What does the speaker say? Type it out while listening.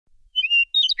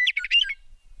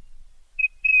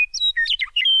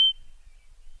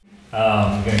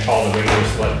I'm going to call the regular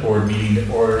select board meeting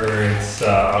to order. It's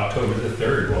October the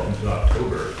 3rd. Welcome to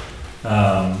October.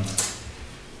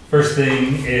 First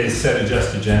thing is set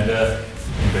adjust agenda.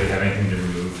 Anybody have anything to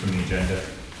remove from the agenda?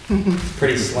 It's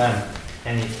pretty slim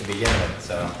and to begin with,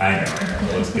 so. I know.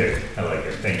 Well, it's good. I like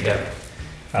it. Thank you. Yep.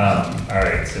 All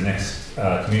right, so next,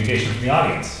 communication from the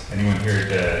audience. Anyone here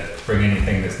to bring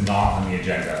anything that's not on the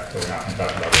agenda that we're not going to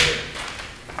talk about later?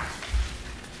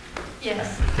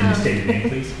 Yes. Can you state your name,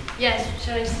 please? Yes,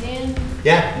 should I stand?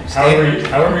 Yeah.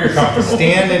 However you're comfortable.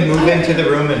 Stand and move into the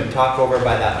room and talk over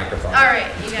by that microphone. All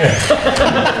right, you got it.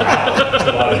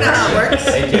 That works.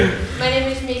 Thank you. My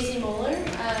name is Macy Moeller.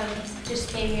 Just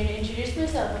came here to introduce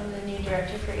myself. I'm the new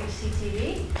director for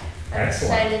HCTV. I'm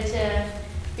Excellent. excited to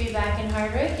be back in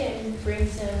Hardwick and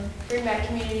bring back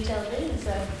community television.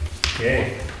 So.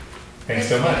 Yay. Thanks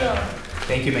so much.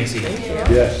 Thank you, Macy. Thank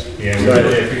you. Yes. Yeah, we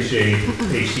really appreciate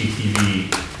HCTV,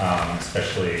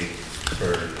 especially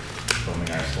for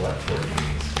filming our select board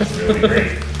meetings. It's really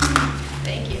great.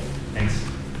 Thank you. Thanks.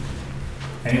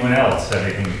 Anyone else have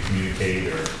anything to communicate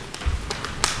or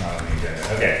not on the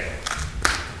agenda? Okay.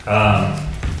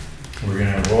 We're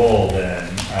gonna roll then.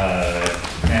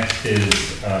 Next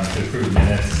is to approve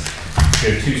minutes. We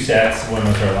have two sets. One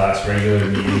was our last regular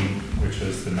meeting, which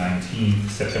was the 19th,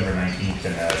 September 19th,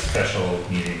 and a special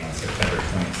meeting on September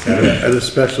 27th. And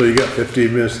especially you got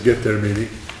 15 minutes to get there, meeting.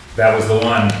 That was the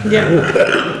one. Yeah.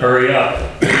 Hurry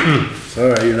up.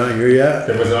 Sorry, you're not here yet?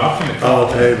 There was an option to call.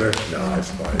 Oh, Tabor. No,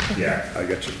 it's fine. Yeah. I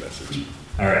got your message.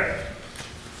 All right.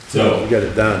 So So, we got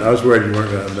it done. I was worried you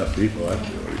weren't gonna have enough people. That's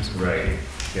the reason. right.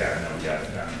 Yeah, no, we got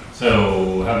it done.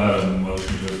 So, how about a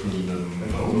motion to approve the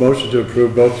Motion to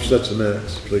approve both sets of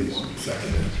minutes, please.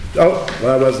 Seconded. Oh,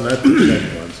 well, I wasn't at the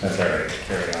second one. That's all right.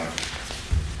 Carry on.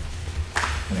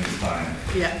 I think it's fine.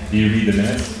 Yeah. Do you read the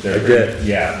minutes? I did.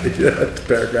 Yeah. Did you have the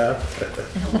paragraph?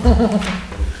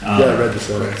 Yeah, I read the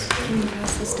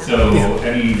sentence. So,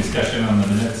 any discussion on the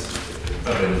minutes?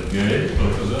 Thought they looked good,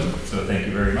 both of them, so thank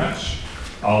you very much.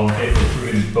 All in favor of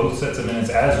approving both sets of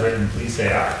minutes as written, please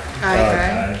say aye.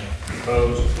 Aye. Aye.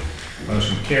 Opposed?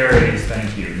 Motion carries,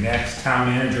 thank you. Next, town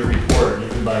manager report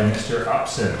given by Mr.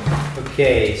 Upson.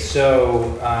 Okay,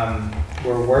 so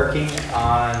we're working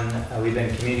on, we've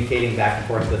been communicating back and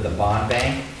forth with the bond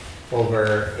bank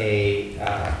over a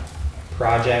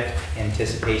project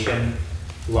anticipation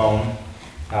loan,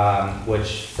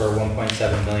 which for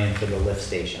 1.7 million for the lift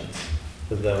stations,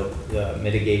 for the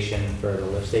mitigation for the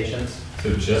lift stations.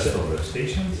 So just the lift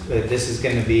stations? This is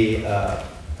going to be a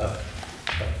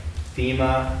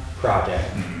FEMA project,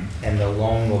 and the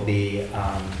loan will be in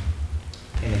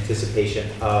anticipation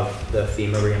of the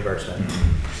FEMA reimbursement.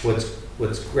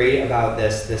 What's great about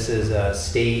this is a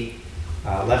state,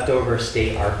 leftover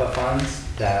state ARPA funds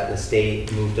that the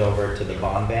state moved over to the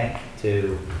bond bank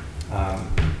to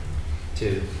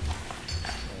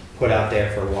put out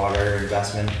there for water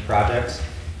investment projects.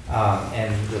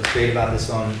 And what's great about this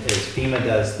loan is FEMA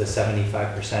does the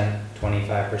 75%,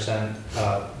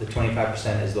 25%. The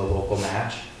 25% is the local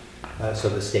match. So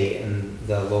the state and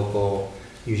the local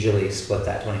usually split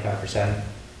that 25%.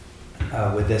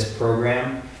 With this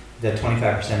program, the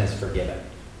 25% is forgiven.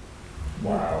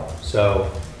 Wow.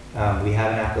 So we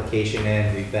have an application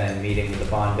in, we've been meeting with the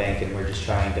bond bank, and we're just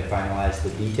trying to finalize the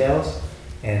details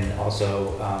and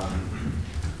also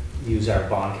use our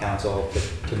bond counsel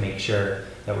to make sure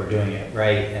that we're doing it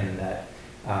right and that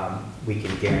we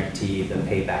can guarantee the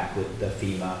payback with the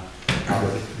FEMA,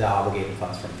 the obligated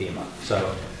funds from FEMA.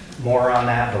 So more on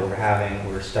that, but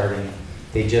we're starting,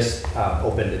 they just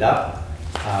opened it up.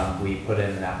 We put in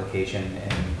an application,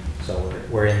 and so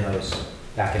we're in those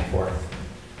back and forth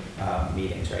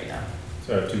meetings right now.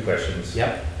 So I have two questions.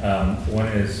 Yep. One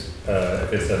is,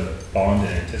 if it's a bond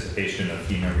in anticipation of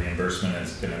FEMA reimbursement,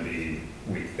 it's gonna be,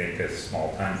 we think, a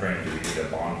small time frame. Do we need a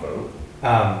bond vote?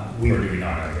 Or do we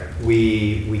not know yet?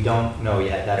 We don't know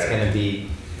yet. That's Okay. going to be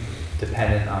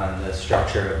dependent on the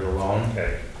structure of the loan.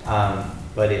 Okay.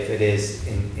 But if it is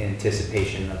in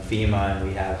anticipation of FEMA and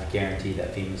we have guarantee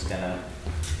that FEMA is going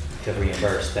to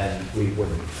reimburse, then we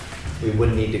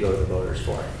wouldn't need to go to the voters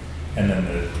for it. And then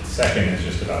the second is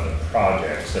just about the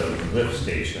project, so lift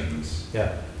stations.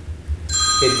 Yeah.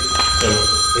 So,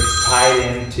 It's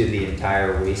tied into the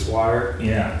entire wastewater,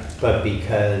 yeah, but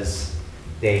because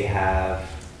they have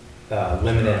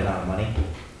limited amount of money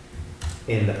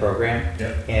in the program,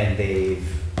 yep. and they've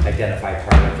identified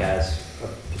Hardwick as a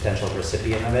potential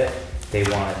recipient of it, they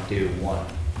want to do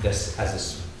this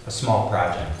as a small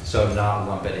project, so not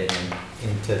lump it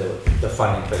into the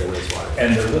funding for the wastewater.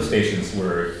 And the lift stations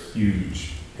were a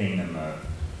huge pain in the,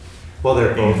 Well,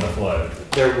 they're pain in both. the flood.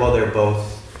 They're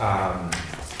both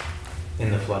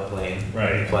in the floodplain.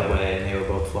 Right. Floodway, and they were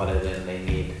both flooded, and they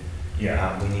need,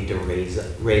 Yeah, we need to raise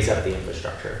up the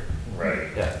infrastructure. right.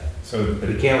 Yeah, So,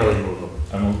 we can't really move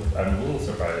them. I'm a little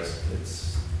surprised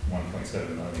it's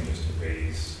 1.7 million just to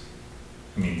raise.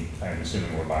 I mean, I'm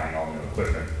assuming we're buying all new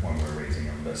equipment when we're raising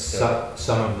them, but still.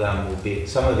 Some of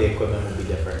the equipment will be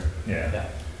different. Yeah, Yeah.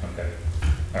 okay,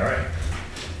 all right.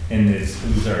 And is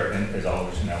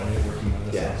Oliver and Elliott working on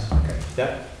this? Yes. also? Okay,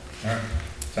 Yep. all right,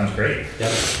 sounds great.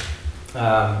 Yep.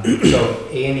 So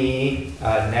A&E,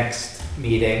 next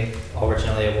meeting, Ulrich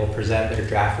and Elliott will present their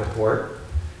draft report,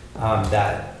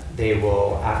 that they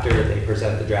will, after they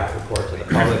present the draft report to the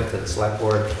public, to the select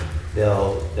board,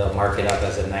 they'll mark it up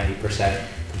as a 90%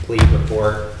 complete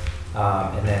report.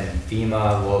 And then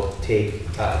FEMA will take,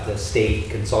 the state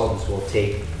consultants will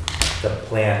take the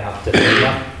plan up to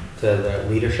FEMA, to the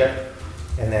leadership,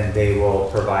 and then they will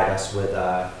provide us with,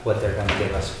 what they're gonna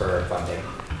give us for funding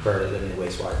for the new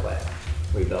wastewater plant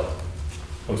rebuild.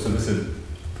 Oh, so this is,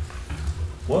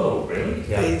 whoa, really?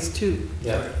 Yeah. Phase 2.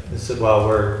 Yeah, this is, well,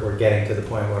 we're getting to the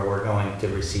point where we're going to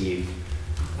receive,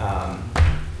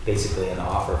 basically an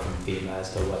offer from FEMA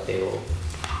as to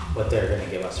what they're gonna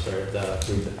give us for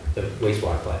the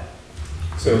wastewater plant.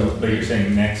 So, but you're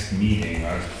saying next meeting,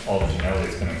 Oliver and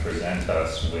Elliott's gonna present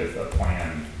us with a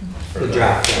plan for The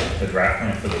draft plan. the draft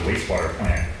plan for the wastewater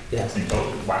plant. Yes. In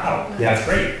total. Wow, Yeah. that's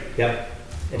great. Yep,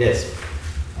 it is.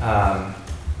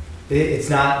 It's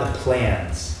not the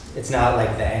plans, it's not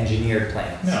like the engineered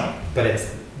plans. No. But it's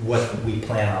what we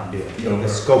plan on doing. The overall.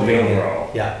 Scoping and- overall.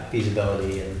 Yeah,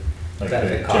 feasibility and Like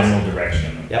benefit the cost. general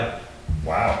direction. Yep,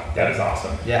 Wow, that is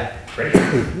awesome. yeah. Great.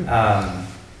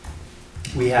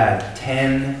 We had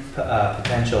 10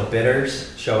 potential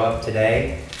bidders show up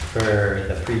today for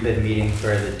the pre-bid meeting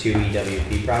for the 2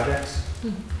 EWP projects.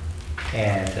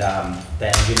 And the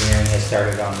engineering has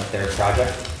started on the 3rd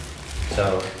project,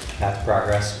 so that's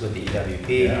progress with the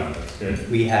EWP. Yeah, that's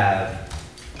good. We have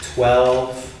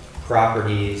 12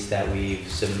 properties that we've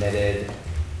submitted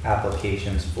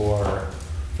applications for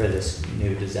this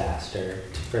new disaster,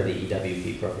 for the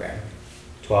EWP program.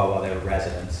 12 other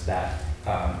residents that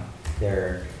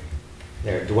their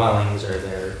dwellings or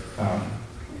their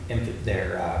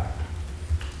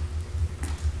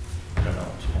I don't know,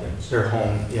 their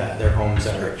home, yeah, their homes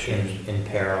are in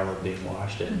peril of being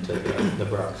washed into the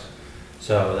brooks.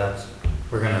 So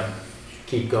we're gonna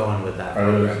keep going with that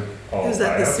Are those program. all Is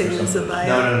that the buyouts or same as some a of those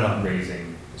buyout? No.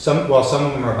 Raising, Some of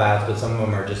them are buyouts, but some of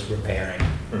them are just repairing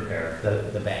repair.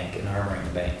 the bank and armoring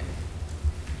the bank.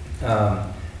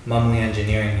 Mumley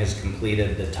Engineering has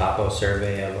completed the topo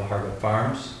survey of Hardwick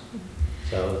Farms.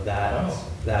 So that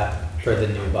for the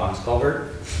new box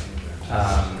culvert.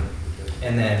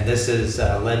 And then this is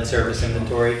lead service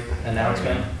inventory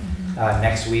announcement.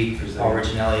 Next week, Ulrich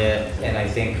and Elliott, and I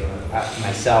think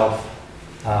myself,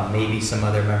 maybe some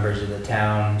other members of the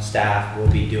town staff will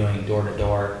be doing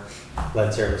door-to-door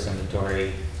lead service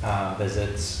inventory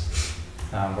visits.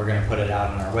 We're gonna put it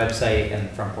out on our website and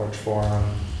Front Porch Forum,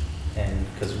 and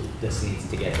because this needs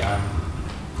to get done.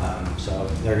 So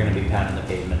they're gonna be pounding the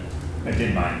pavement. I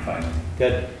did mine finally.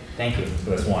 Good, thank you.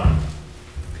 So that's one.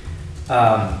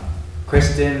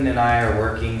 Kristen and I are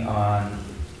working on,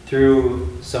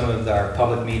 through some of our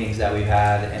public meetings that we've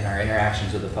had and our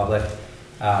interactions with the public,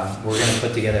 we're gonna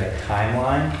put together a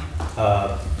timeline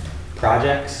of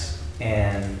projects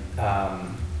and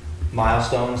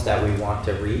milestones that we want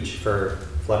to reach for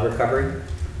flood recovery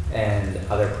and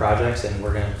other projects, and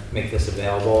we're gonna make this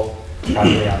available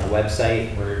probably on the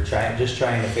website. We're just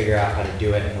trying to figure out how to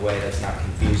do it in a way that's not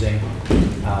confusing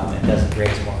and doesn't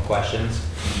raise more questions.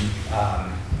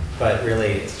 But really,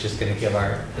 it's just going to give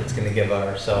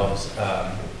ourselves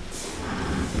a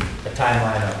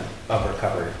timeline of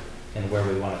recovery and where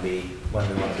we want to be when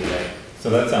we want to be there.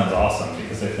 So that sounds awesome,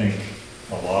 because I think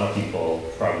a lot of people,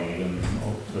 probably even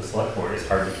the select board, it's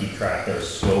hard to keep track. There's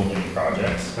so many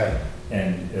projects. Right.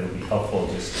 And it'll be helpful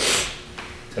just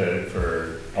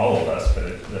for all of us,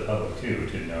 but the public too,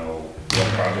 to know what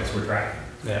projects we're tracking.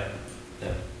 Yeah.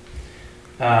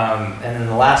 And then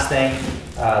the last thing,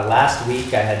 last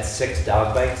week I had 6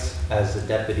 dog bites as a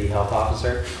deputy health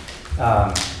officer.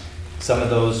 Some of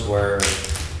those were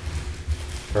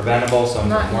preventable,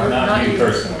 some of them weren't. Not you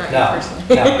personally. No.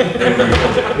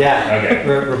 Yeah, Okay.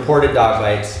 reported dog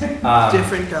bites.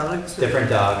 Different dogs? Different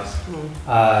dogs.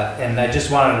 And I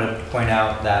just wanted to point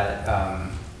out that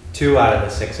 2 out of the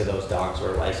 6 of those dogs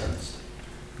were licensed.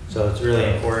 So it's really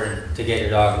important to get your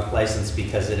dog licensed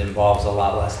because it involves a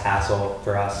lot less hassle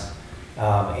for us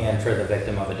and for the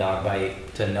victim of a dog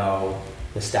bite to know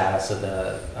the status of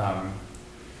the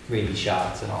rabies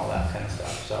shots and all that kind of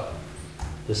stuff. So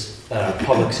this,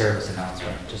 public service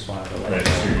announcement, just wanted to let you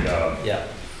Register know. your dog Yeah,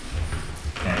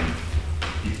 and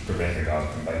you prevent your dog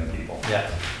from biting people. yeah.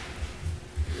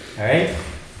 All right,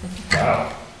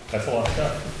 Wow, that's a lot of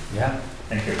stuff. yeah,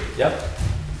 Thank you. yep.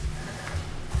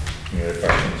 Any other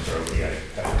questions for Opie?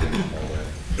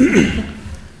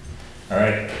 All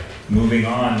right, moving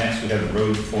on. Next, we have the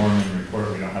road foreman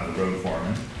report. We don't have the road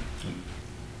foreman.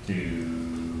 Do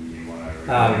you want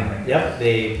to? Yep,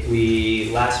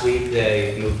 last week,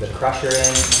 they moved the crusher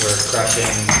in. We're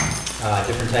crushing,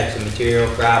 different types of material,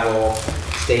 gravel,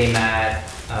 stay mat,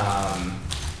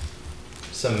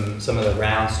 some of the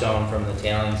round stone from the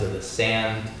tailings of the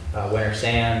sand, winter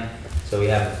sand. So we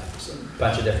have a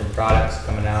bunch of different products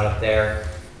coming out up there.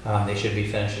 They should be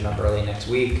finishing up early next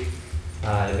week.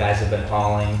 The guys have been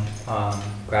hauling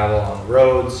gravel on the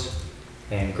roads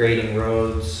and grading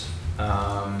roads,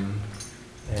 and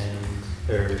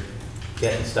they're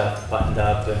getting stuff buttoned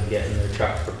up and getting their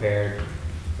trucks prepared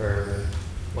for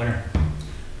winter.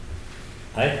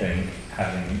 I think,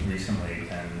 having recently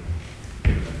been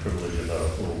given the privilege of a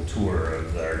little tour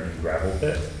of our new gravel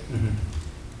pit,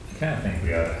 I kind of think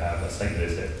we ought to have a site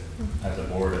visit as a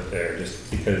board up there, just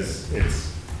because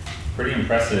it's pretty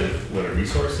impressive what a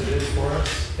resource it is for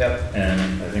us. Yep.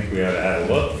 And I think we ought to have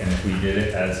a look, and if we did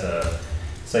it as a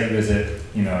site visit,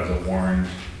 you know, as a warned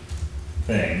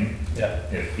thing,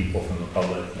 Yep. if people from the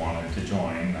public wanted to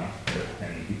join, not that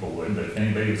many people would, but if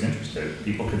anybody was interested,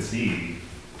 people could see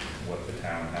what the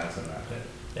town has in that pit.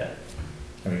 Yeah.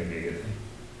 I think it'd be a good thing.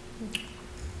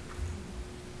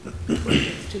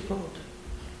 It's too cold.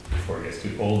 Before it gets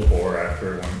too cold, or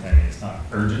after one, I mean, it's not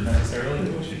urgent necessarily,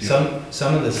 that we should do it.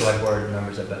 Some of the select board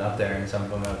members have been up there, and some of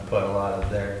them have put a lot of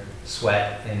their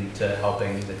sweat into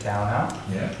helping the town out,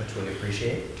 Yeah, which we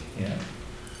appreciate. yeah,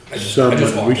 We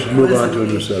should move on to a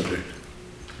new subject.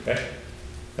 okay,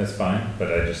 that's fine,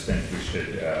 but I just think we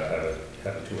should,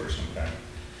 have a tour sometime.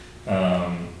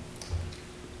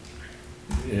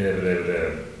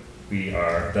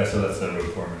 That's the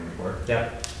road foreman report.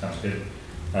 Yep. Sounds good.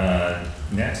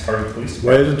 Next, Hardwick Police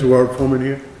Why Department. isn't the road foreman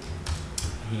here?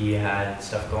 He had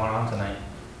stuff going on tonight.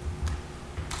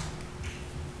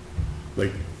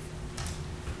 Like,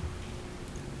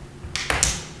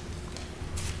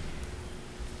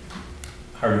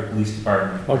 Hardwick Police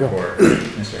Department I'll go. report.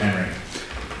 Mr. Henry.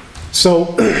 So,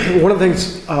 one of the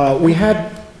things, we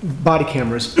had body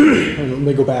cameras, let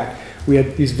me go back. We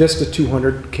had these Vista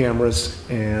 200 cameras,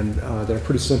 and they're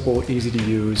pretty simple, easy to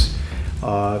use.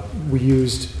 We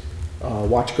used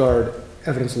WatchGuard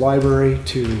Evidence Library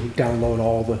to download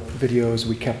all the videos.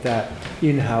 We kept that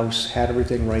in-house, had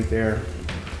everything right there.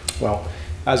 Well,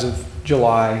 as of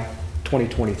July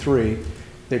 2023,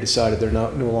 they decided they're no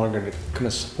longer going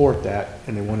to support that,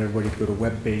 and they want everybody to go to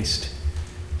web-based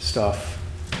stuff,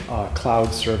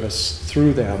 cloud service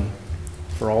through them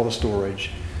for all the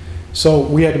storage. So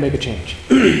we had to make a change.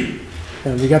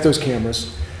 And we got those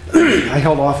cameras. I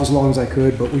held off as long as I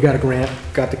could, but we got a grant,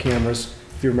 got the cameras.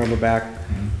 If you remember back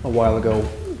a while ago,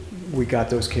 we got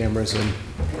those cameras, and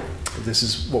this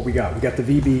is what we got. We got the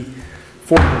VB4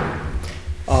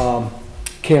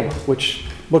 camera, which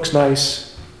looks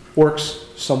nice, works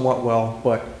somewhat well,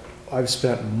 but I've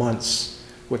spent months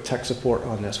with tech support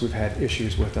on this. We've had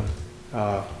issues with them.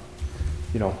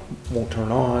 You know, won't turn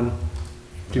on,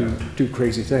 do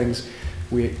crazy things.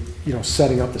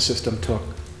 Setting up the system took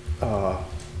a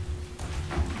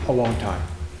long time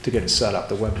to get it set up,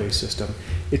 the web-based system.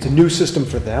 It's a new system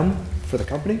for them, for the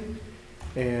company.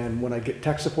 And when I get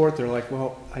tech support, they're like,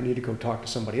 well, I need to go talk to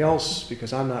somebody else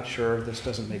because I'm not sure, this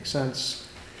doesn't make sense.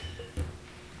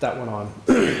 That went on.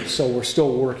 So we're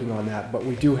still working on that, but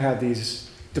we do have these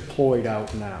deployed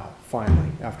out now, finally,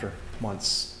 after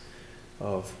months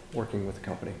of working with the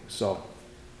company. So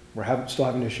we're still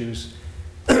having issues.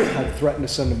 I threatened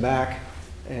to send them back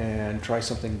and try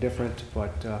something different,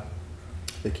 but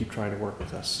they keep trying to work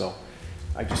with us. So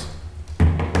I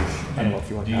don't know if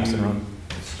you want to pass it around.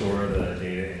 Do you store the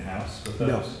data in-house with those?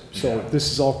 No, so Yeah.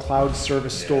 this is all cloud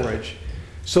service Yeah. storage.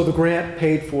 So the grant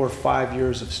paid for 5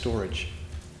 years of storage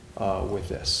with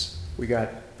this. We got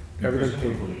everything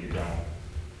paid. Presumably you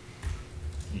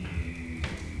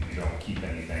don't keep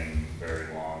anything very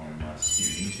long unless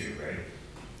you need to, right?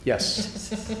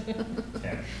 Yes.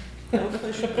 Yeah. Don't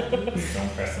push a button.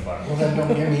 Don't press the button. Well, then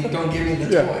don't give me the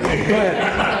Yeah. toy. Go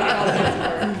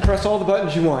ahead. Press all the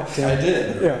buttons you want, Tim. I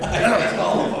did. Yeah. I pressed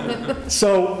all of them.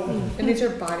 So And these are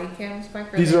body cams,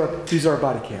 Mike? these are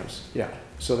body cams. Yeah.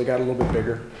 So they got a little bit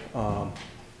bigger,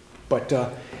 but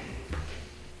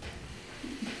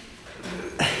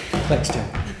thanks, Tim.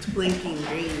 It's blinking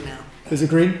green now. Is it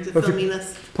green? Is it If you filming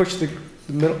us? push the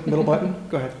The middle button,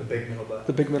 go ahead. The big middle button.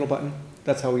 The big middle button,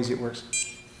 that's how easy it works.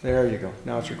 There you go,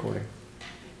 now it's recording.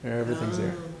 Everything's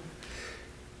there.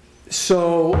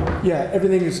 So, yeah,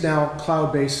 everything is now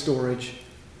cloud-based storage.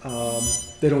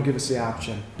 They don't give us the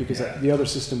option because the other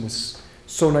system was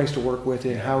so nice to work with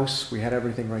in-house. We had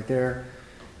everything right there.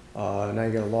 Now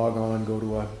you gotta log on, go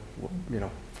to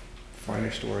find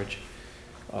your storage.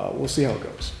 We'll see how it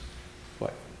goes.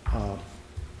 But,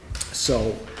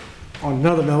 so, on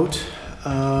another note,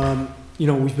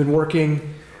 we've been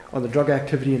working on the drug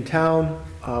activity in town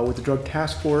with the drug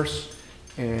task force.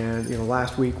 And,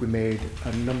 last week we made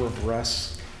a number of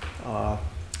arrests.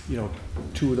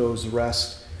 2 of those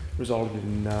arrests resulted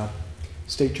in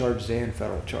state charges and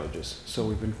federal charges. So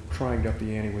we've been trying to up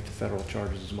the ante with the federal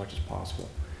charges as much as possible.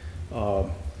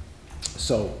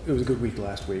 So it was a good week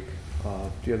last week.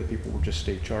 The other people were just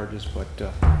state charges, but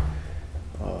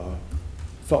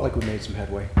felt like we made some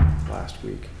headway last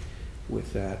week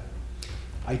with that.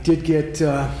 I did get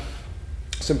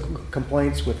some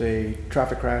complaints with a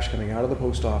traffic crash coming out of the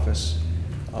post office.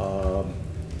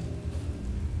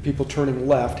 People turning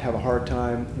left have a hard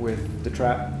time with the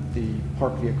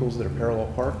parked vehicles that are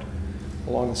parallel parked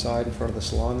along the side in front of the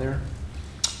salon there.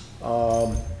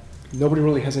 Nobody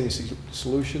really has any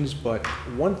solutions, but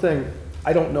one thing,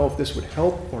 I don't know if this would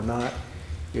help or not,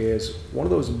 is one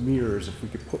of those mirrors, if we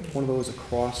could put one of those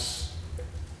across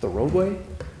the roadway,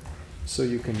 so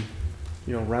you can,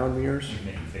 round mirrors.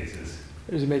 You're making faces.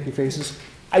 Is it making faces?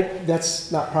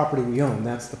 That's not property we own,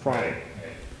 that's the problem.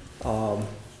 Right.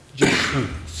 Just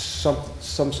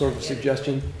some sort of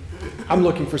suggestion. I'm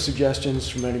looking for suggestions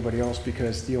from anybody else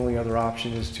because the only other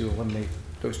option is to eliminate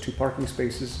those 2 parking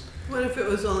spaces. What if it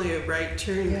was only a right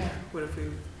turn? Yeah. What if we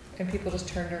And people just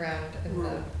turned around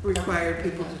and required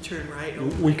people to turn right?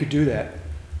 We could do that,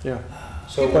 yeah.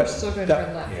 So, people are but still going to that-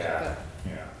 turn left, Yeah.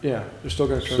 Yeah, they're still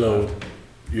gonna turn So left.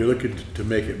 you're looking to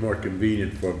make it more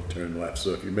convenient for them to turn left.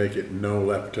 So if you make it no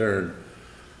left turn,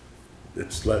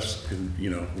 it's less,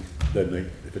 then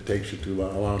if it takes you a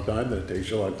long time, then it takes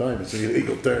you a long time. It's an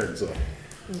illegal turn, so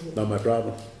not my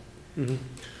problem.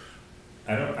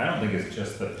 I don't think it's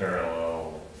just the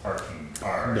parallel parking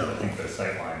cars. No. I think the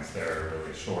sight lines there are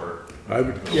really short. I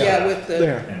would- Yeah, with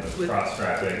There. And with with cross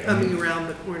traffic. coming around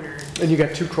the corner. And you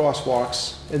got 2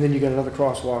 crosswalks, and then you got another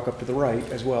crosswalk up to the right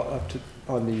as well,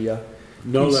 on the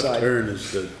No east left side. turn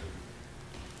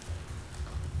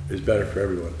is better for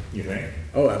everyone. You think?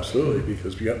 Oh, absolutely,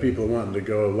 because we got people wanting to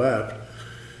go left,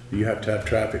 you have to have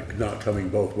traffic not coming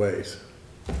both ways.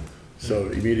 So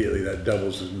immediately that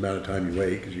doubles the amount of time you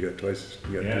wait, because you got 2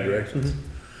 Yeah. directions.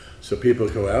 So people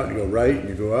go out and you go right and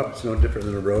you go up, it's no different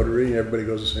than a rotary, everybody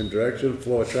goes the same direction,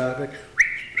 flow of traffic.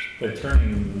 But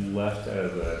turning left out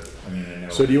of I know.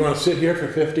 So do you want to sit here for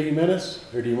 15 minutes,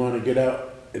 or do you want to get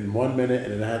out in 1 minute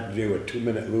and then have to do a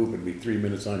 2-minute loop and be 3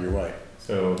 minutes on your way?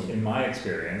 So in my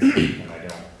experience, and I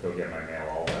don't go get my mail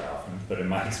all that often, but in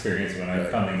my experience, when I'm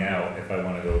Right. coming out, if I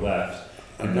want to go left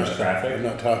and there's I'm traffic.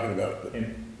 not talking about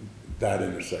in- that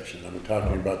intersection, I'm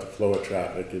talking about the flow of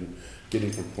traffic and getting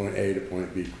from point A to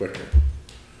point B quicker.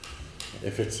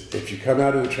 If you come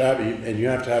out of the traffic, and you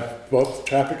have to have both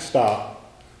traffic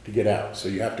stop to get out, so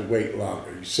you have to wait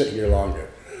longer, you sit here longer.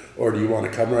 Or do you want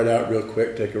to come right out real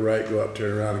quick, take a right, go up,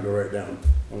 turn around and go right down?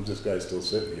 Why is this guy still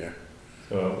sitting here?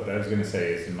 So what I was gonna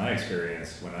say is, in my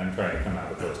experience, when I'm trying to come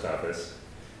out of the post office,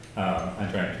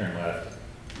 I'm trying to turn left.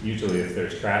 Usually if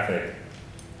there's traffic,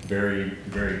 very,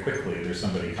 very quickly, there's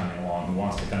somebody coming along who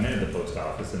wants to come into the post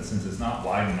office, and since it's not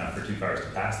wide enough for 2 cars to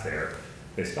pass there,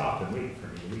 they stop and wait for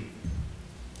me to leave.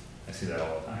 I see that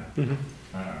all the time.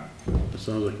 I don't know. That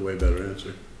sounds like a way better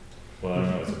answer. Well, I don't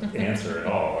know if it's an answer at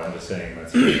all, I'm just saying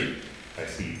I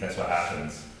see, that's what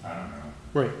happens, I don't know.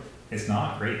 Right. It's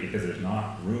not great because there's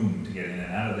not room to get in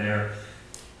and out of there.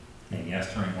 And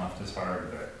yes, turning left is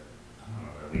hard, but I don't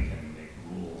know that we can make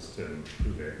rules to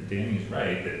improve it. Danny's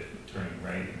right that turning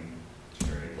right and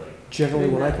turning Generally,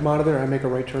 when I come out of there, I make a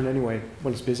right turn anyway,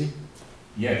 when it's busy.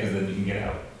 yeah, because then you can get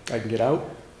out I can get out,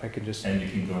 I can just and you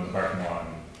can go in the parking lot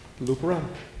and loop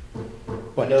around. I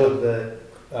But, know that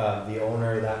the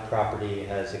owner of that property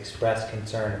has expressed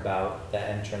concern about the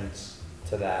entrance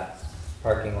to that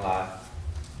parking lot.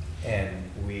 And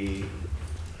we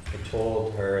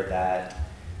told her that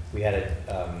we had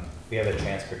we have a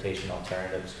transportation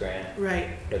alternatives grant Right.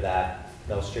 for that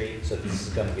Mill Street, so this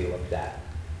is gonna be looked at.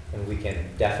 And we can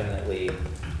definitely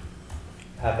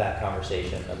have that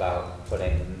conversation about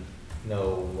putting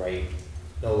no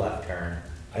left turn.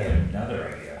 I have another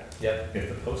idea. Yep, If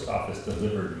the post office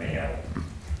delivered mail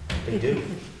they do.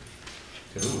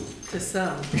 to To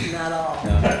some, not all.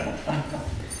 No.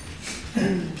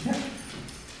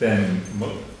 then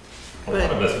a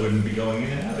lot of us wouldn't be going in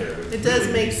and out there. It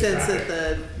does make sense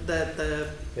that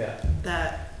Yeah.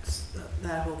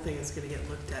 that whole thing is gonna get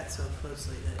looked at so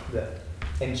closely that.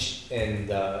 And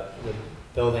the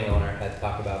building owner had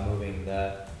talked about moving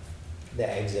the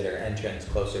exit or entrance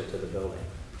closer to the building,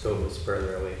 so it was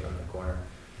further away from the corner.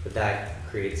 But that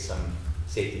creates some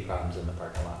safety problems in the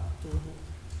parking lot.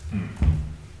 Mhm.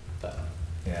 But,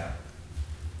 Yeah.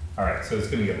 All right, so it's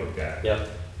gonna get looked at. yep.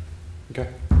 Okay.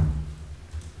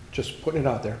 Just putting it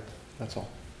out there, that's all.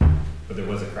 But there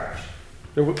was a crash.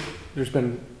 There's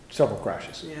been several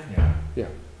crashes, Yeah, Yeah. yeah.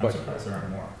 I'm But, surprised there aren't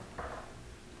more.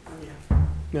 yeah.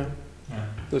 yeah, Yeah.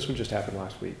 this one just happened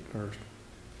last week, or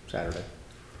Saturday.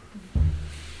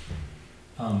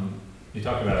 You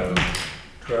talked about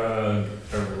drug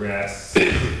arrests.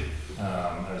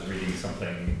 I was reading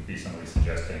something recently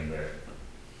suggesting that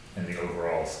in the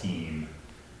overall scheme,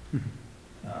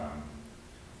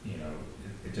 you know,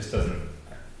 it just doesn't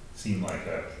seem like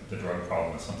the drug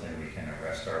problem is something we can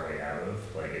arrest our way out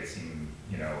of. Like it seemed,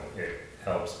 you know, it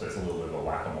helps, but it's a little bit of a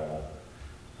whack-a-mole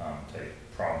type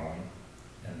problem.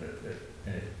 And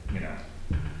that it, you know,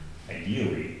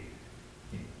 ideally,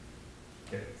 you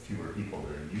get fewer people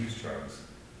to use drugs.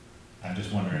 I'm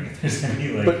just wondering if there's any,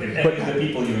 like, But- if any of the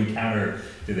people you encounter,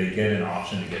 do they get an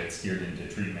option to get steered into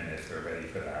treatment if they're ready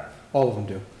for that? All of them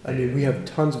do. I mean, we have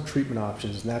tons of treatment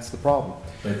options, and that's the problem.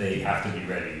 But they have to be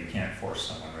ready, you can't force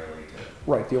someone really to,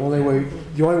 Right, the only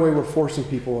way we're forcing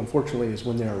people, unfortunately, is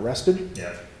when they're arrested,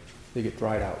 yeah, they get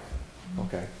dried out,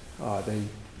 okay? They,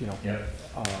 you know, yeah,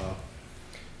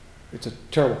 it's a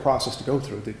terrible process to go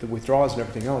through, the withdrawals and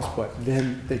everything else, but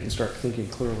then they can start thinking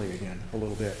clearly again a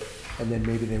little bit, and then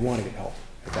maybe they want to get help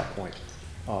at that point.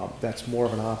 That's more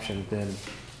of an option than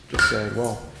just saying,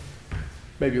 well,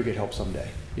 maybe you'll get help someday,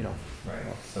 you know? right,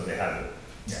 so they have it,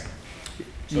 yeah.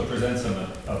 So it presents them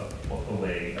a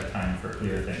way, a time for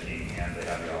clear thinking, and they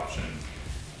have the option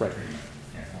for Right. treatment.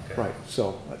 Yeah, okay. Right,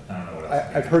 so, I don't know what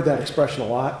else. I've heard that expression a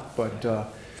lot, but,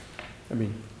 I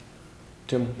mean,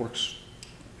 Tim works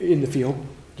in the field.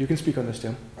 You can speak on this,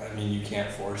 Tim. I mean, you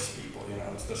can't force people, you know,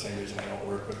 it's the same reason I don't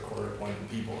work with court-appointed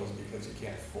people is because you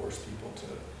can't force people to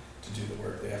do the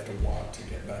work. They have to want to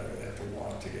get better, they have to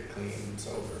want to get clean and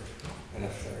sober. And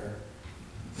if they're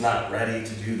not ready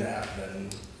to do that, then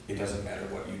it doesn't matter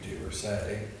what you do or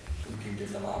say. You can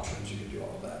give them options, you can do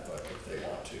all of that, but if they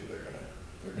want to, they're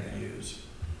gonna use.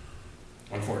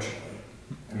 Unfortunately.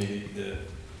 I mean,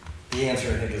 the answer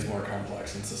I think is more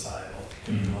complex and societal.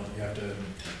 You know, you have to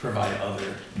provide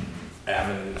other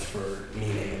avenues for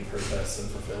meaning and purpose and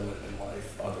fulfillment in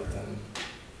life other than,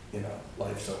 you know,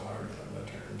 life's so hard that I'm gonna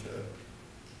turn to,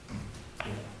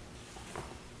 you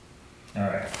know.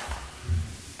 All right.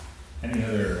 Any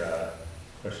other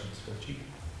questions for Chief?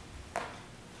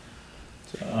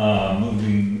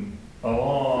 Moving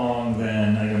along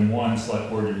then, item 1, select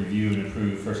board to review and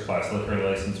approve first-class liquor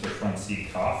license for Front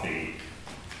Seat Coffee.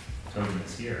 Tobin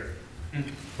is here.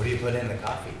 What do you put in the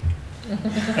coffee?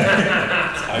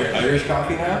 Irish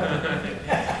coffee now?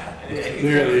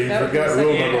 Clearly, you That was forgot the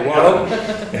rule second number one.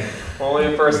 Only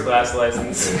a first class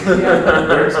license.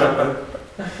 Learn something.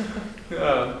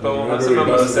 But we'll have Remember some we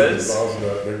busted his mimosas. balls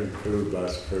about bringing food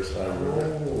first time. we were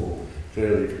there.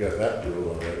 Clearly, you forgot that rule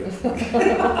already. We can't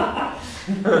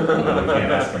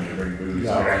ask him to bring booze.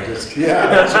 No, right? I'm just, yeah,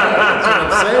 that's what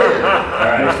I'm saying. All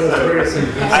right, so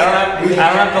I don't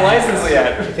have the license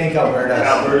yet. I think Alberta.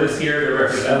 Alberta's here to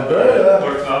represent the Alberta.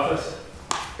 clerk's office.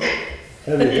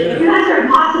 Heavy You hitter. guys are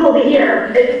impossible to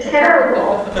hear. It's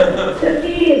terrible. The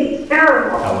feed is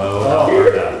terrible. Hello,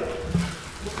 Alberta. I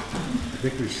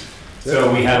think we should.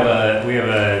 So we have a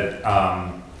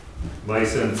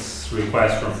license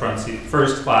request from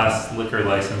first class liquor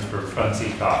license for Front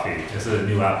Seat Coffee. This is a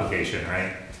new application,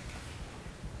 right?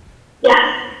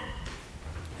 Yes.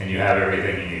 And you have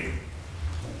everything you need.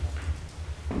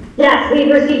 Yes,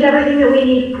 we've received everything that we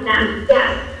need from them.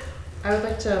 Yes. I would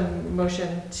like to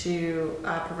motion to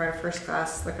provide a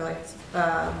first-class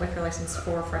liquor license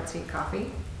for Front Seat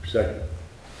Coffee. Second.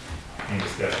 Any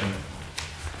discussion?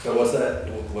 So what's that,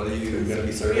 what are you gonna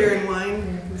be serving? Beer and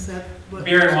wine, is that what?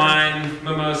 Beer and wine,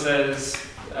 mimosas,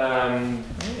 and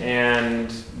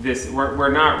this,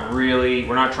 we're not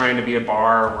trying to be a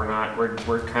bar.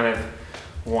 We're kind of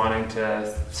wanting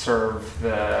to serve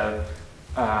the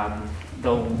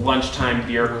lunchtime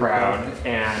beer crowd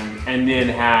and then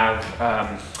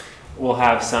we'll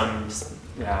have some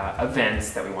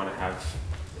events that we want to have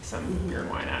some beer and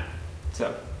wine at.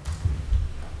 So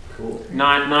Cool.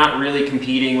 not really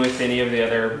competing with any of the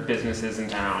other businesses in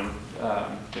town.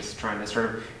 Just trying to sort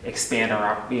of expand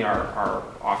our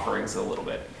offerings a little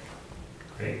bit.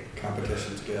 Great.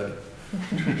 Competition's good.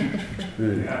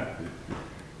 Yeah.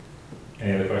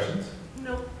 Any other questions?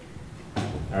 Nope.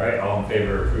 All right, all in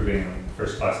favor of approving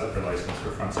first class liquor license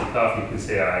for Front Seat Coffee, please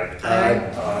say aye.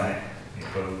 Aye. Aye. Any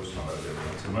opposed? No, that's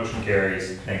everyone. So motion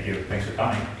carries. Thank you. Thanks for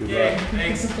coming. Good Yay, luck.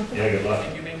 thanks. Yeah, good luck.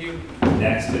 Thank you.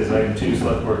 Next is item 2,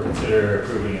 select board consider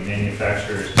approving a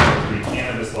manufacturer's free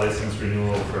cannabis license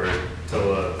renewal for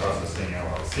Tilla Processing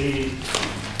LLC.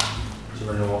 It's a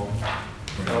renewal.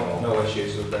 No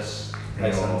issues with this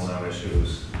Renewal, license. no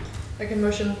issues. I can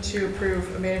motion to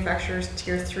approve a manufacturer's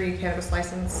tier 3 cannabis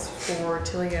license for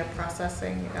Tilia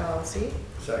Processing LLC.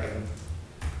 Second.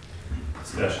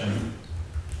 Discussion.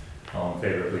 All in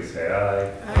favor, please say aye.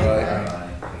 Aye.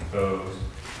 Any opposed?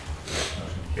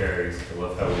 Motion carries. I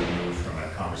love how we moved from a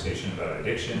conversation about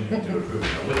addiction into approving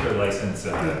a liquor license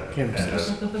and a Cannabis.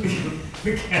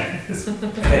 cannabis.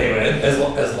 Anyway, as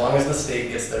long as the state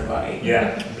gets their money.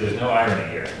 Yeah, there's no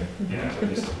irony here. Yeah, we're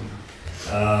just,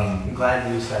 I'm glad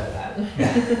you said that.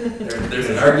 There's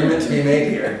an argument to be made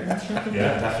here.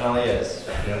 yeah, Definitely is.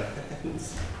 yeah.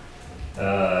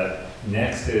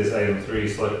 Next is item 3,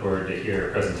 select board to hear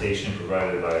a presentation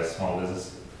provided by Small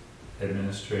Business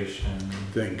Administration.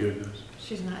 Thank goodness,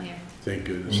 She's not here. thank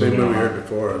goodness. Same way we heard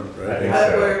before, I right? think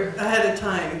so. We're ahead of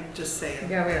time, just saying.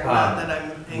 Yeah, we are. Not that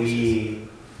I'm anxious.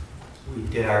 We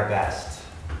did our best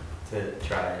to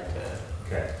try to.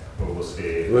 Okay, well, we'll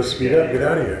see. Let's speed up, get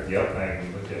out of here. Yep, I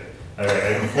can look at. All right,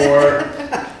 item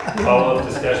 4, follow-up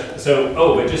discussion. So,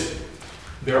 but just,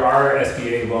 there are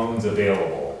SBA loans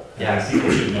available. And Yes. people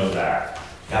should know that.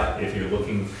 Yep. If you're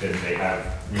looking, then they have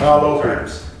Call reasonable over.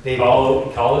 terms. They- Call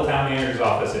the town manager's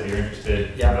office if you're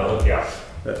interested. Yeah. They'll hook you up.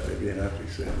 That may be an happy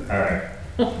saying All that.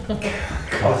 right,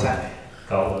 What's that?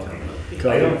 call them.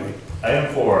 Call me.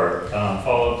 Item 4,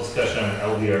 follow-up discussion on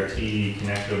LDRT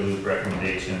connector loop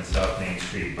recommendation, South Main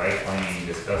Street bike lane,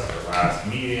 discussed at last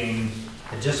meeting.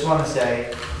 I just want to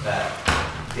say that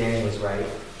Danny was right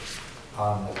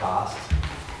on the cost.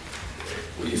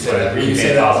 Will you say that? Will you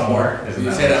say that one more? Will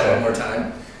you say that one more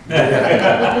time?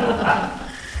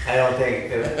 I don't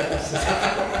think,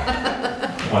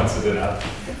 Once is enough.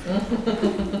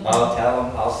 I'll tell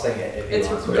him, I'll sing it if he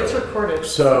wants to. It's recorded.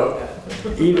 So,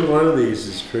 either one of these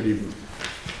is pretty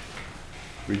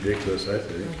ridiculous, I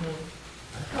think.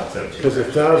 That's up to you. Because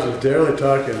 1,000, they're only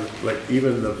talking, like,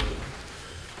 even the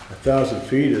 1,000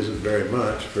 feet isn't very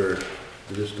much for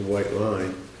just a white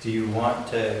line. Do you want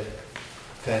to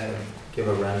kind of give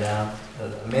a rundown?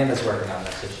 Amanda's working on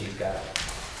this, so she's got it.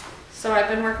 So I've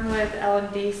been working with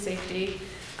L&D Safety,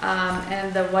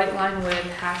 and the white line with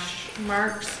hash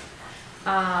marks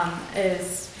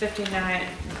is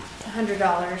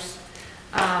 $5,900.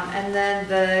 And then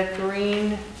the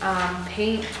green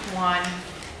paint one,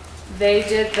 they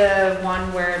did the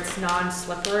one where it's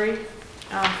non-slippery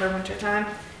for winter time,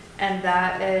 and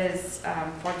that is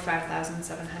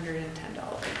 $45,710.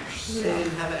 They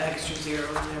didn't have an extra zero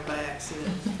in there by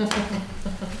accident.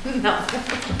 No.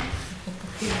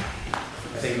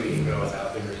 I think we can go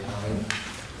without the green line.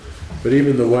 But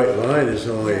even the white line is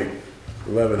only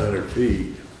 1,100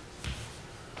 feet.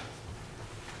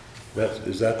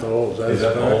 Is that the whole, Is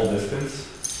that the whole distance?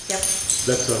 Yep.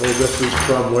 That's the whole distance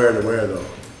from where to where though?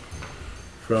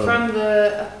 From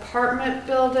the apartment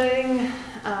building,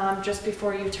 just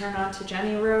before you turn onto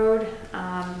Jenny Road,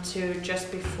 to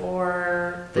just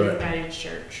before the Right. United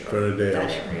Church, For or the that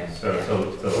Dales. area. So the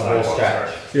whole sidewalk stretch.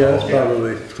 starts. Yeah, it's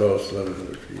probably close,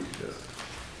 1,100 feet, yeah.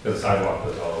 The sidewalk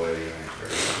goes all the way to the United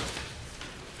Church.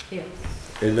 Yeah.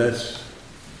 And that's,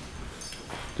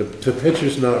 the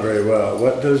picture's not very well.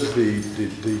 What does the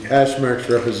hash marks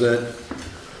represent?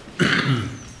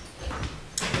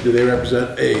 Do they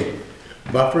represent a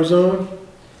buffer zone?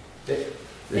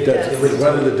 It does. would-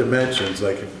 What are the dimensions,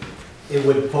 like, It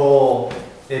would pull,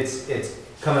 it's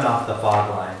coming off the fog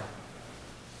line.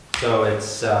 So it's,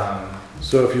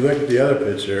 so if you look at the other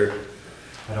picture,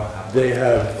 I don't have. they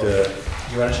have the,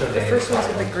 You want to show The Danny? first one's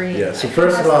with the green. yeah, so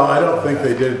first of all, I don't think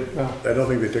they did, I don't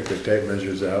think they took their tape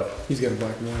measures out, He's got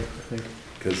black and white, I think.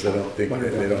 because I don't think,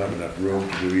 they don't have enough room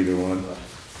to do either one.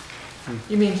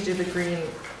 You mean to do the green,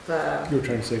 the, You were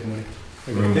trying to save money.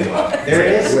 There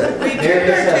is, We there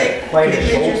took is our tape quite a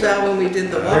pictures shoulder. out when we did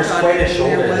the There's walk on quite a it, and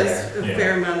shoulder there was there. a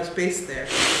fair amount of space there.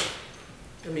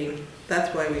 I mean,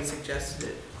 that's why we suggested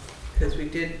it, because we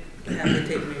did have the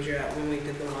tape measure out when we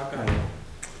did the walk on.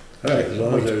 All right, as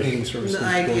long as White painting there's, services. The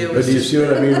idea but was do you just, see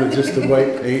what I mean with just the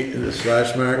white paint and the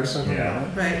slash marks? Yeah,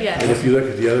 right, And yeah, if you look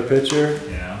at the other picture,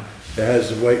 yeah. it has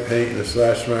the white paint and the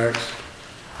slash marks,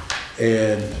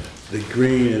 and the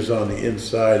green is on the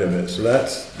inside of it. So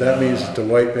that means that the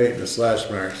white paint and the slash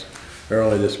marks are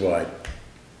only this wide.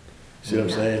 See what I'm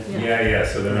saying? Yeah,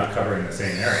 so they're not covering the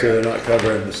same So area. they're not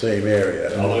covering the same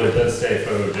area. Although it does say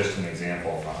photo, just an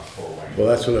example, not full length. Well,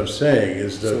 that's what I'm saying,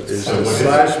 is the So what is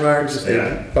slash it? marks,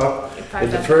 Yeah. in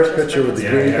the first picture with the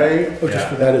Yeah, green yeah. paint, Oh, just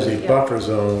for that is a Yeah. buffer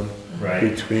zone Right.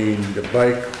 between the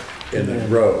bike and the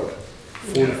road.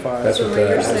 45. That's So what what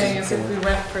you're that saying is. is if we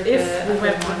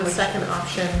went with the second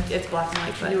option, It's black and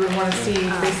white, but. you would wanna see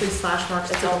basically slash marks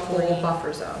to It's the all whole green.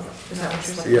 buffer zone. Is that what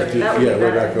you're saying? Yeah, That would be yeah,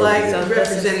 we're better. not going. Like So this is-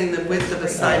 representing the width of a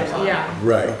sidewalk. Yeah,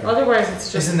 Right. otherwise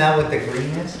it's just, Isn't that what the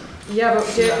green is? yeah, but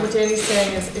what Danny's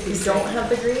saying is if you don't have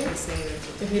the green,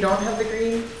 if you don't have the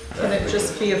green, can it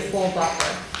just be a full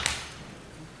buffer?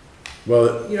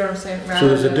 Well, You know what I'm saying? so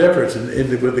there's a Rather than-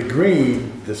 difference, with the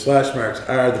green, the slash marks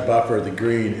are the buffer, the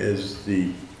green is the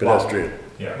pedestrian.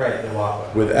 Yeah. Right, the walkway.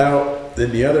 Without,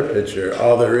 in the other picture,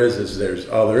 all there is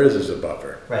a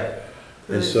buffer. Right.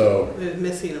 And so, They're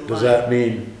missing a line. does that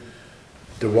mean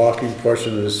the walking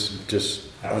portion is just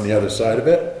on the other side of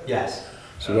it? Yes,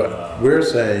 So what we're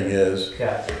saying is,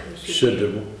 yeah,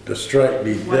 should the stripe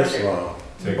be this long?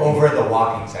 To- over the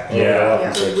walking section. over the Yeah. walking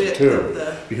The section width too? of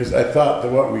the, Because I thought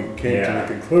that what we came to Yeah. the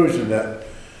conclusion that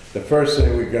the first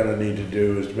thing we're gonna need to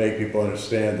do is to make people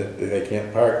understand that they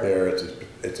can't park there,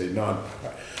 it's a non,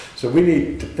 so we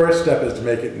need, the first step is to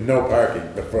make it no parking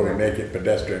before we make it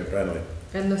pedestrian friendly.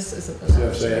 And this isn't. See what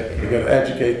I'm saying? You gotta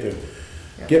educate them,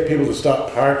 get people to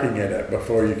stop parking in it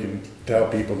before you can tell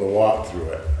people to walk through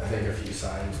it. I think a few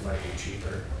signs might be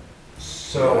cheaper.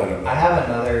 So I have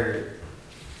another,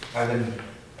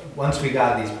 once we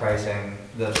got these pricing,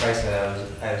 the pricing,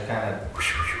 I was kind of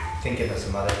thinking of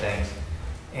some other things.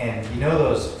 And you know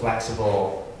those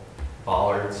flexible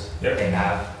bollards Yep. they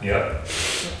have? Yep,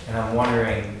 And I'm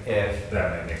wondering if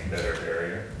that may make a better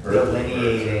barrier. Or-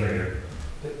 Delineating. or-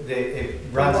 it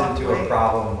runs into a Walkway.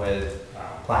 problem with Wow.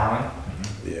 plowing.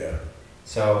 Mhm. Yeah,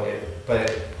 So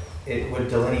it would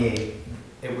delineate,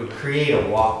 it would create a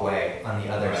walkway on the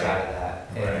other Right. side of that.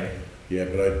 And Right. yeah,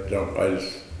 but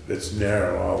it's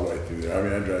narrow all the way through there. I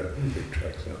mean, I drive big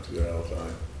trucks out through there all the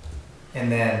time.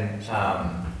 And then,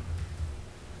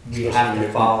 we Especially have to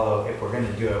if- follow, if we're gonna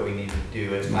do it, we need to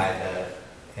do it by the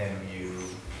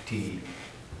MUTD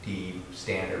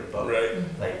standard book. Right.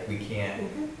 Like, we can't,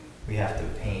 we have to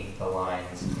paint the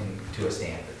lines into a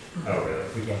standard. Oh, really?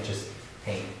 We can't just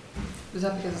paint. Is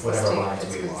that because it's the Whatever state, lines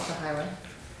it's we because it's want. the highway?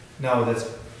 No, that's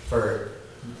for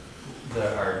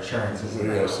our insurance is.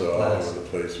 We're also all let us- over the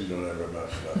place, we don't ever amount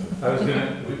to nothing. I was gonna.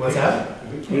 What's that?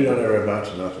 We don't ever amount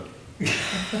to nothing.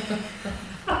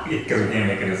 Because we can't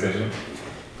make a decision.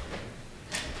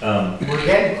 We're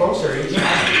getting closer each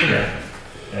time. Yeah.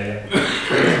 Yeah. I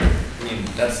mean,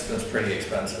 that's pretty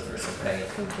expensive for some paint.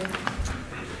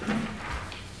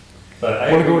 But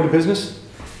I Want to go agree, into business?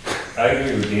 I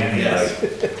agree with Danny, Yes.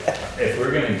 like, if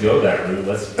we're gonna go that route,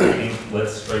 let's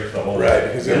strike the whole. Right,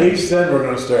 because at least then we're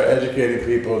gonna start educating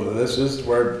people that this is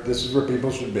where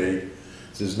people should be.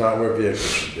 This is not where vehicles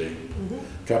should be.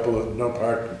 Couple of no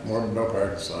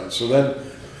parking signs. So then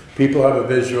people have a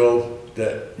visual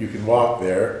that you can walk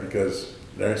there because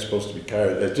they're supposed to be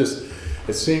cars.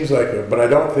 It seems like, but I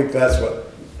don't think that's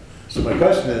what, so my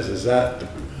question is that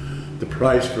the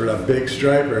price for a big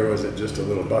stripe or was it just a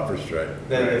little buffer stripe?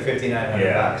 The $5,900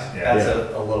 Yeah, bucks, yeah.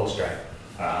 that's a little stripe.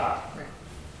 Yeah,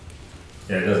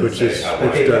 it doesn't Which say is- how But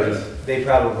much. Which doesn't. they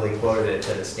probably quoted it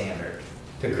to the standard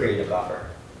to create a buffer.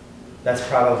 That's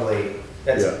probably,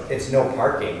 Yeah. it's no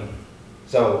parking,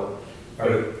 so, are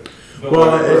we, But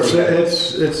Well, where- it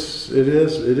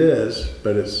is,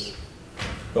 but it's,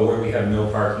 But where we have no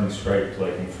parking striped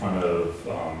like in front of,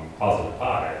 Positive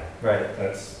Pie, right,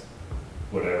 that's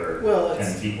whatever, Well, 10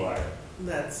 it's- feet wide.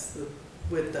 that's the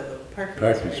width of a parking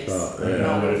Parking space. spot, But yeah.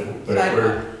 no,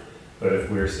 Sidewalk. but if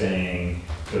we're saying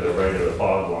to the right of the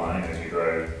fog line as you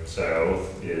drive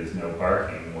south is no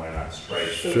parking, why not stripe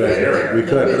the Sure, area? we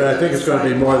could, but I think it's gonna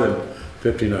be more than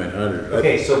 5,900.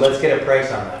 okay, so let's get a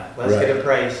price on that, let's get a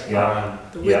price Yeah. on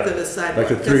The width of a sidewalk,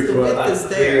 Like a 3 because the foot. width a is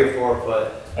 3 there. or 4 foot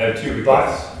I have two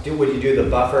requests. would you do the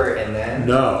buffer and then?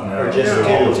 No, No. Or just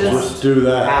No, do, just do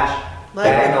that. hash, Like,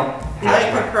 diagonal, like hash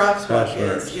the mark. crosswalk Hash is,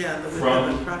 marks. yeah, the width From-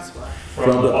 of a crosswalk.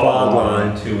 From the fog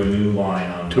line to a new line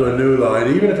on. to a new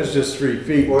line, even if it's just 3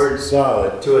 feet, Or-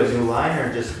 solid. To a new line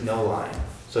or just no line?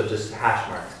 So just hash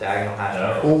marks, diagonal hash No.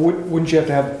 marks? Well, wouldn't you have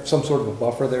to have some sort of a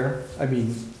buffer there? I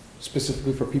mean,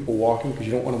 specifically for people walking, because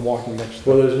you don't want them walking next to.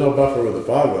 Well, there's no buffer with the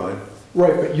fog line.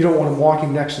 Right, but you don't want them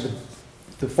walking next to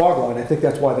the fog line. I think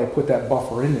that's why they put that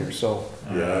buffer in there, so.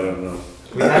 Yeah, I don't know.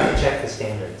 We have to check the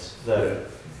standards, the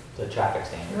traffic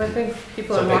Well, I standards. think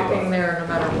people It's are a big walking bump. there no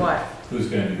matter what, Who's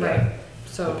gonna do right? that?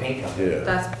 The So paint company, Yeah.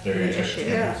 that's They're the gonna check issue.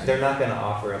 Yeah. they're not gonna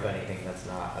offer up anything that's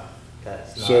not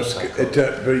that's So not it's, cycle.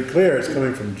 to be clear, it's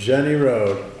coming from Jenny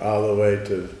Road all the way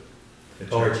to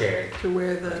Over Cherry. To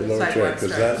where the Lower Track, sidewalk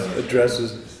because starts. that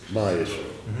addresses my issue.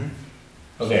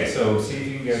 Okay, so see if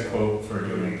you can get a quote for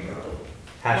doing,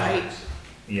 Hashtags,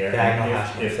 yeah, Diagonal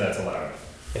if hash. that's allowed.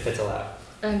 if it's allowed.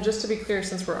 And just to be clear,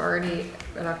 since we're already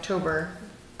in October,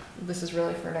 this is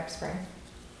really for next spring?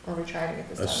 Or are we trying to get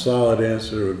this A done? solid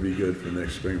answer would be good for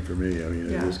next spring for me. I mean,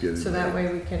 it Yeah, is getting. so that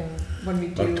way we can, when we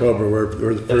do. October,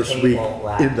 we're the first paint week won't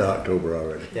last. into October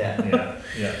already. Yeah,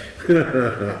 Yeah,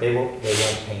 yeah. they won't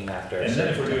paint after. a And then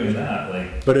if certain we're doing temperature. that,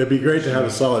 like, But it'd be great to have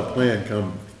a solid plan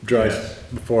come dry Yes.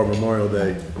 before Memorial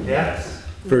Day, yes,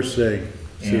 first thing,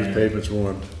 see if And- pavement's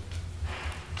warm.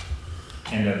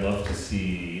 and I'd love to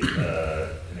see,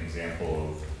 an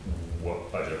example of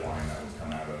what budget line that would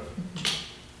come out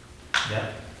of. Yeah,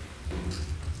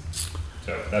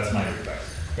 So that's my request.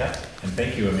 yeah. And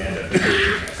thank you, Amanda, for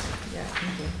doing this. Yeah,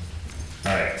 thank you.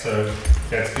 All right, so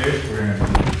that's good. We're gonna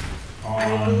move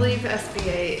I on. believe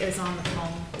SBA is on the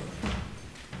phone.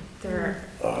 They're,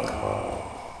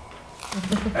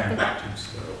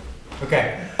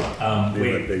 Okay,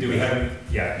 Wait, Big do we bang. have,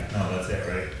 yeah, no, that's it,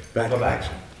 right? Back Go to back.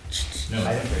 action. No,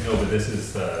 Item three. no, but this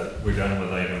is, we're done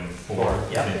with item 4. Four,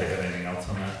 yeah. Did they have anything else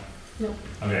on that? Nope.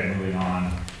 Okay, moving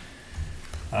on.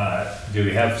 Do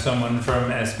we have someone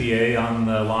from SBA on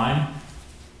the line?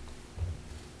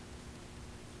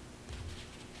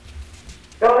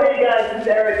 Oh, hey guys, this is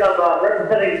Eric. I'm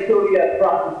representing Studio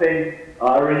Processing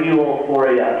renewal for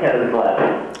a cannabis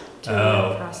lab.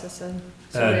 Oh. processing.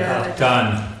 So we are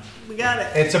Done, We got it.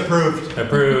 it's approved.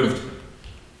 approved.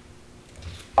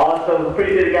 Awesome,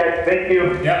 appreciate it guys, thank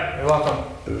you. Yep, You're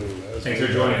welcome. Ooh, that was thanks for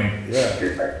good. joining. Yeah,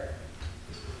 there's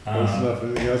Um,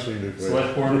 nothing else we can do for you.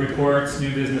 Select board reports,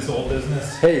 new business, old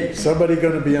business. Hey, somebody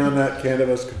gonna be on that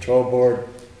cannabis control board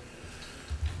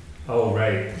Oh,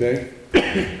 right. thing?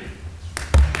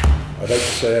 I'd like to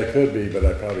say I could be, but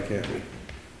I probably can't be.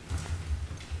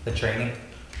 The training?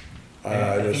 I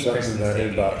There's think something in Kristen's that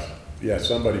taking inbox. it. Yeah,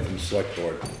 somebody from select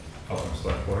board. Oh, from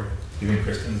select board. You think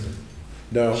Kristen's,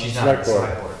 No, She's not on the select board.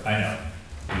 select board. I know.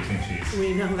 You think she's,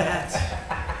 We know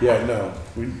that. Yeah, no,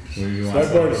 we, we want select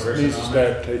some board other person needs to on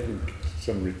there? start taking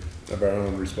some of our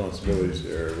own responsibilities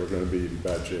here. We're gonna be in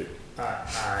bad shape.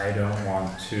 I don't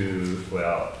want to,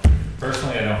 well,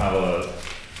 personally, I don't have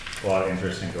a lot of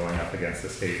interest in going up against the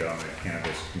state on the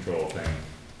cannabis control thing.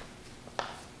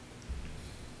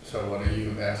 So what are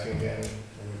you asking again?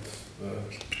 What's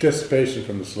the- Participation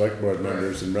from the select board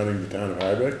members in running the town of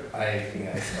Hardwick.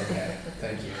 yes, okay,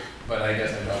 thank you. But I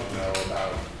guess I don't know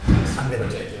about this I'm gonna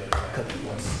particular thing.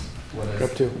 What is?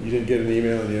 Up to, you didn't get an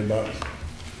email in the inbox?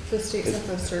 The state sent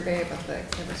a survey about the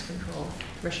cannabis control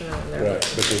commissioner and their.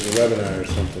 Right, but there's a webinar or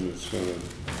something that's gonna,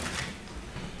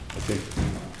 I think,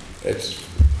 it's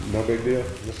no big deal,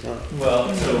 it's not.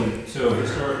 Well, so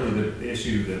historically, the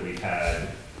issue that we've had,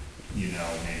 you know,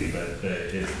 maybe, but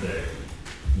is that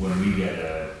when we get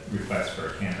a request for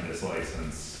a cannabis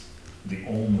license, the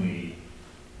only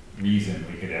reason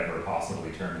we could ever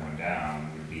possibly turn one down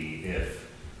would be if,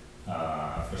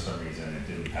 for some reason, it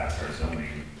didn't pass our zoning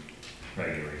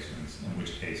regulations, in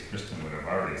which case Kristen would have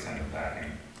already sent it back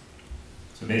in.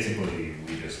 So basically,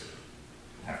 we just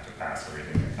have to pass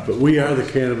everything that comes. But we are the before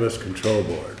us cannabis control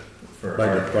board, for by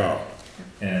Hardwick. default.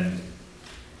 And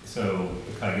so,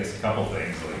 I guess a couple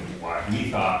things, like, why, we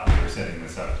thought we were setting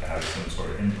this up to have some sort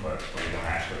of input, but we don't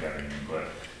actually have any input.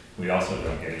 We also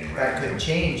don't get any That revenue. could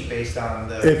change based on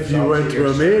the. If you results went of to your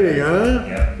a survey. meeting, huh?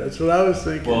 Yep. That's what I was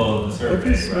thinking. Well, the Look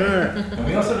at survey, right? smart. And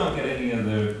we also don't get any of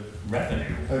the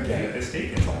revenue. Okay. The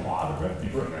state gets a lot of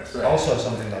revenue from this. Right. Also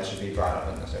something that should be brought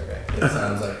up in the survey. It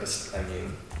sounds like this, I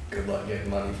mean, good luck getting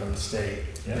money from the state.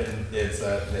 Yeah. It's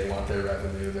that they want their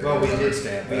revenue, they're Well, we gonna did,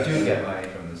 understand we that. do get money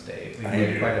from the state. We I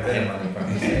get do. quite a bit of money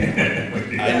from the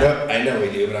state. I know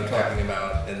we do, but I'm talking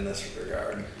about in this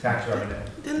regard. Tax revenue.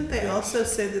 Didn't they also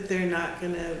say that they're not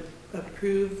gonna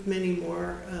approve many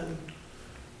more,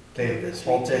 They cannabis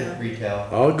halted retail? retail.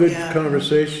 All good Yeah.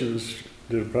 conversations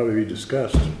that'll probably be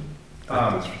discussed.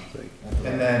 at this thing.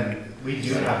 And then we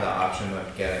do have the option of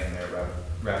getting their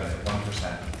revenue,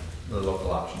 1%, the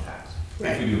local option tax.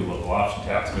 If we do the local option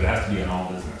tax, but it has to be on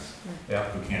all business. Yeah,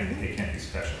 We can't, it can't be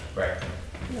special. right.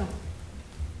 No.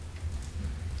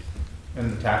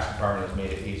 And the tax department has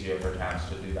made it easier for towns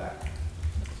to do that.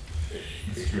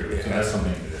 It's true, so that's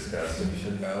something to discuss. So you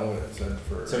should know, it said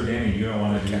for. So Danny, you don't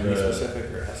wanna do Can be the,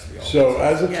 specific or it has to be all? So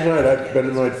as of Yeah. tonight, I've been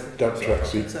in my dump truck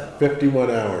seat So- 51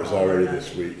 hours already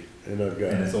this week. And I've got,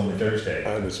 and it's only Thursday.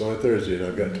 and it's only Thursday, and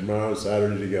I've got tomorrow and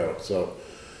Saturday to go. So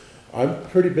I'm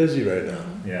pretty busy right now.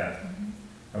 Yeah,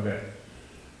 okay.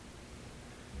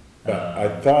 But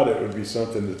I thought it would be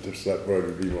something that the select board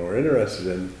would be more interested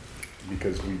in,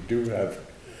 because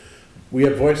we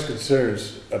have voiced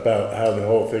concerns about how the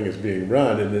whole thing is being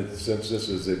run, and since this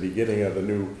is the beginning of a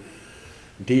new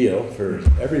deal for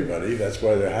everybody, that's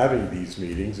why they're having these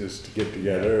meetings, is to get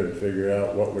together and figure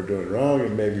out what we're doing wrong,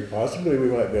 and maybe possibly we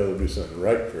might be able to do something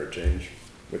right for a change,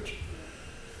 which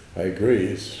I agree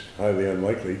is highly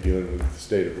unlikely dealing with the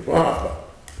state of Vermont.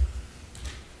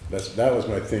 But that was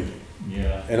my thinking.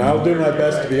 Yeah. And I'll do my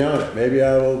best to be on it. Maybe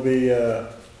I will be, you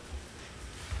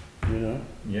know,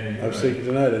 Yeah, I was thinking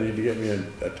tonight I need to get me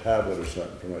a tablet or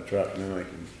something for my truck, and then I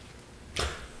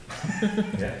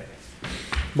can Yeah.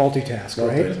 Multitask,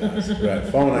 right? multitask.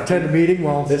 Right, phone, I Attend a can, meeting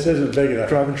while this isn't big enough.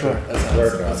 driving truck.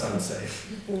 That's unsafe.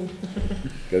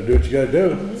 Gotta do what you gotta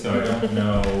do. So I don't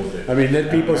know that. I mean, then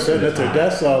people sitting at their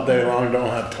desks all day long don't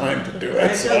have time to do I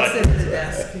it, so don't sit at the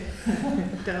desk.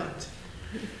 Don't.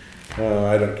 Oh,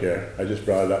 I don't care. I just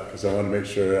brought it up because I wanted to make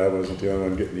sure I wasn't the only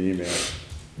one getting the email.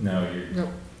 No, you're. Nope.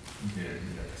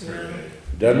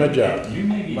 Done my job. You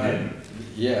maybe My- didn't.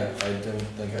 Yeah, I didn't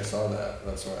think I saw that,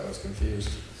 that's why I was confused.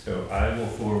 So I will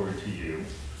forward to you,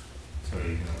 so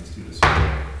you can always do the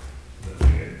survey. That'd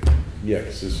be good. Yeah,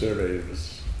 because the survey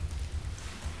was,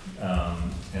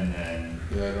 And then,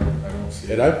 Yeah, I don't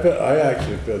see. and I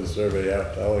actually filled the survey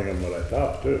out telling them what I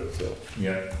thought too, so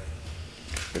yeah,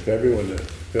 if everyone that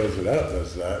fills it out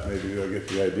does that, maybe they'll get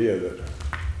the idea that.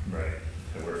 right,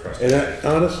 that we're And frustrated.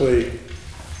 honestly,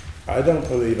 I don't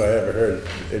believe I ever heard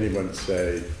anyone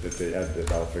say that they had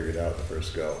it all figured out the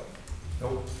first go.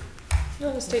 Nope.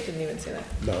 No, the state didn't even say that.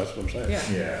 No, that's what I'm saying. Yeah.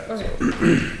 Yeah.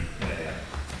 Okay.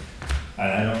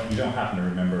 Yeah. You don't happen to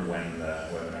remember when the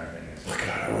webinar thing is? Oh,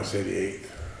 God, I want to say the 8th.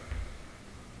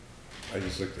 I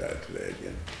just looked at it today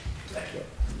again.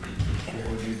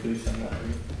 Would you please send that to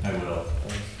me? I will,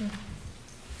 Thanks.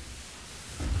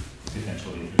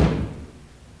 potentially.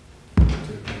 To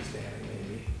please, Danny,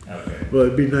 maybe. Okay. Well,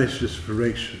 it'd be nice just for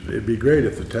it'd be great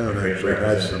if the town Great actually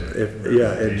had some, representative if,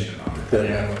 yeah, and representation on it. that,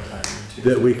 Yeah, what time?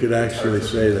 that we could Tuesday? actually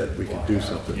It's hard say for that we could block do out,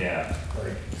 something. Yeah, Like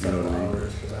You know several what I mean?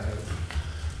 hours, because I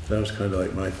have. That was kind of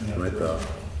like my thought.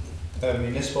 The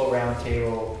municipal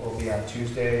roundtable will be on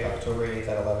Tuesday, October 8th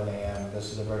at 11 a.m.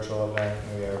 This is a virtual event,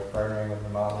 and we are partnering with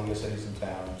Vermont League of Cities and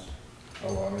Towns. How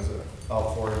long is it?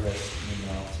 I'll forward this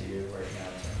email to you right now,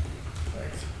 so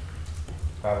Thanks.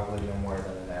 probably no more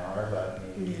than an hour, but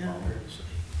maybe Yeah. longer.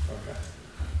 Okay.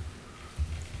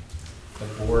 The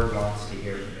board wants to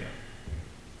hear from you.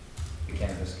 The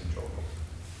cannabis control board.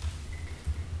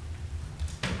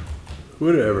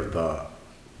 Who'd have ever thought?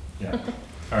 yeah.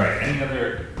 All right, any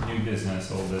other new business,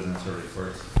 old business, or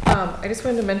reports? I just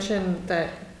wanted to mention that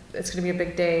it's gonna be a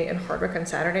big day in Hardwick on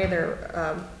Saturday. There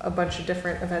are a bunch of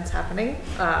different events happening.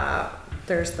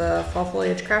 There's the Fall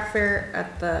Foliage Craft Fair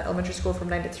at the elementary school from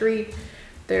 9 to 3.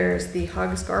 There's the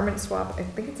Hugs Garment Swap, I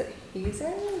think it's at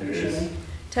Hazen It usually, is.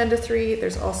 10 to 3.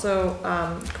 There's also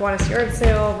Kiwanis Yard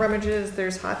Sale, rummages,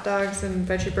 there's hot dogs and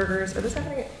veggie burgers. Are this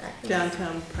happening at Atkins?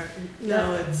 Downtown park,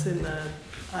 no, it's in the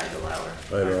idle hour.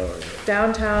 I don't know.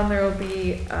 Downtown, there will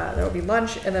be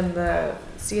lunch, and then the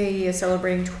CAE is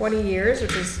celebrating 20 years,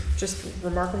 which is just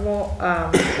remarkable,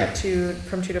 from 2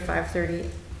 to 5:30,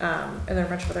 and there are a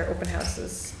bunch of other open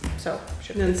houses, so.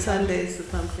 should And be then fun. Sunday's the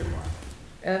pumpkin walk.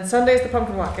 And then Sunday's the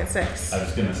pumpkin walk at 6. I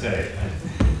was gonna say,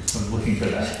 I was looking for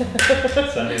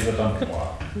that. Sunday's the pumpkin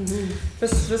walk.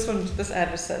 This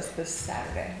ad just says this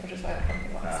Saturday, which is why the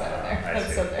pumpkin walk's out of there, I on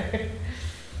see. Sunday.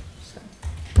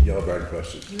 Yellow Barn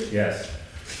question. Yes,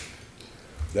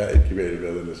 That incubator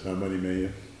building is how many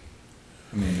million?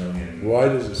 I mean, million. Why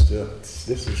does it still,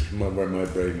 this is where my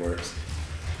brain works.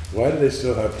 Why do they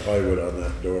still have plywood on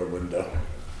that door window?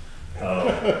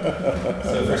 Oh.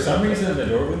 So for some reason, the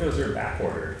door windows are back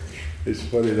ordered. It's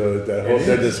funny though, that whole, It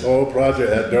that is. this whole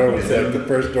project, that door was like the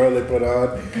first door they put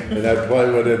on, and that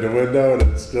plywood in the window, and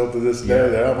it's still to this day,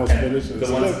 they're almost And finished.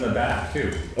 the ones in the back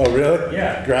too. Oh, really?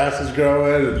 Yeah. Grass is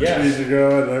growing, and Yeah. trees are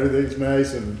growing, and everything's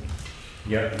nice, and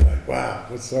Yep. I'm like, wow,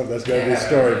 that's gotta be a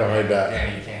story behind that. Yeah,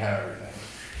 you can't have everything.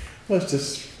 Well, it's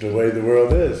just the way the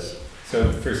world is.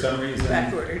 So for some reason,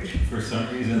 Back ordered.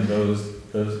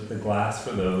 the glass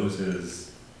for those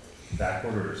is back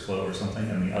ordered or slow or something,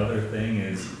 and the other thing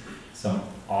is some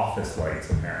office lights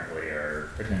apparently are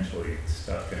potentially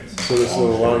stuck in some. So this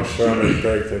little longshoreman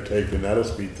break they're taking, that'll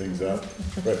speed things up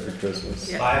right for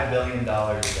Christmas. Yeah. $5 billion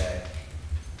a day.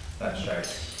 That's right.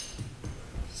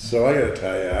 So I gotta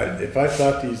tell you, if I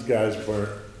thought these guys weren't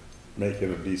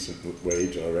making a decent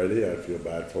wage already, I'd feel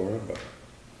bad for them, but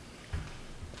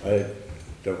I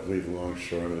don't believe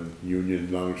longshoremen,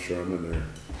 union longshoremen are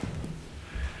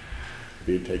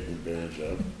being taken advantage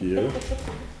of. You?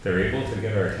 They're able to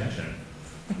get our attention.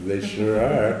 They sure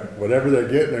are. Whatever they're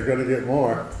getting, they're gonna get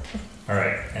more. All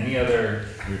right, any other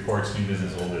reports, new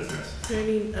business, old business? Is there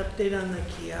any update on the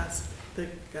kiosk, the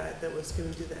guy that was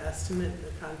gonna do the estimate,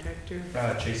 the contractor?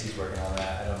 Tracy's working on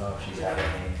that. I don't know if she's had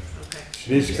any. Okay.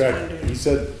 She needs to Just crack, wondering. he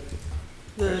said,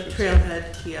 The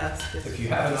trailhead kiosk. If you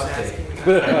have an was update.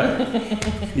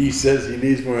 asking about. he says he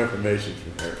needs more information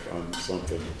from her on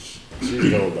something.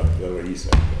 She's told that, the way he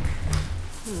said it.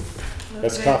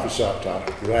 That's Okay. coffee shop talk.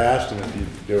 'Cause I asked him if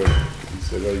he'd do it. He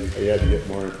said, well, he had to get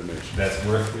more information. That's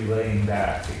worth relaying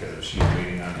back, because if she's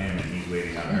waiting on him and he's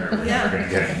waiting on her, we're Yeah. never gonna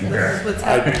get This anywhere. is what's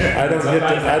I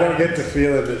happening. don't get the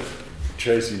feeling that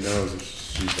Tracy knows if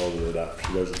she folded it up.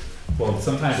 She doesn't. Well,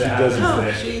 sometimes She it happens doesn't- No,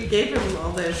 that, she gave him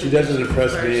all the. She doesn't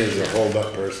impress me as a information.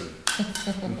 hold-up person.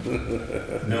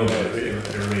 no, but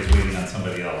everybody's waiting on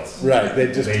somebody else. Right, they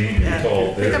just, They need to be Yeah.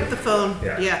 told. Pick up the phone,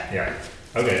 Yeah, yeah. yeah.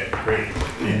 Okay, great.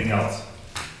 Anything else?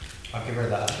 I'll give her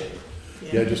the update.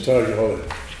 yeah, just tell her to hold it.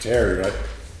 Terry, right?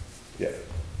 Yeah,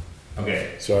 Okay,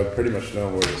 so I pretty much know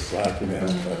where it's lacking at,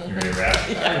 but. you ready to wrap?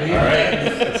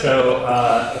 All right,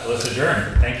 so, let's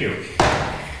adjourn. Thank you.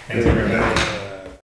 Thanks, everybody.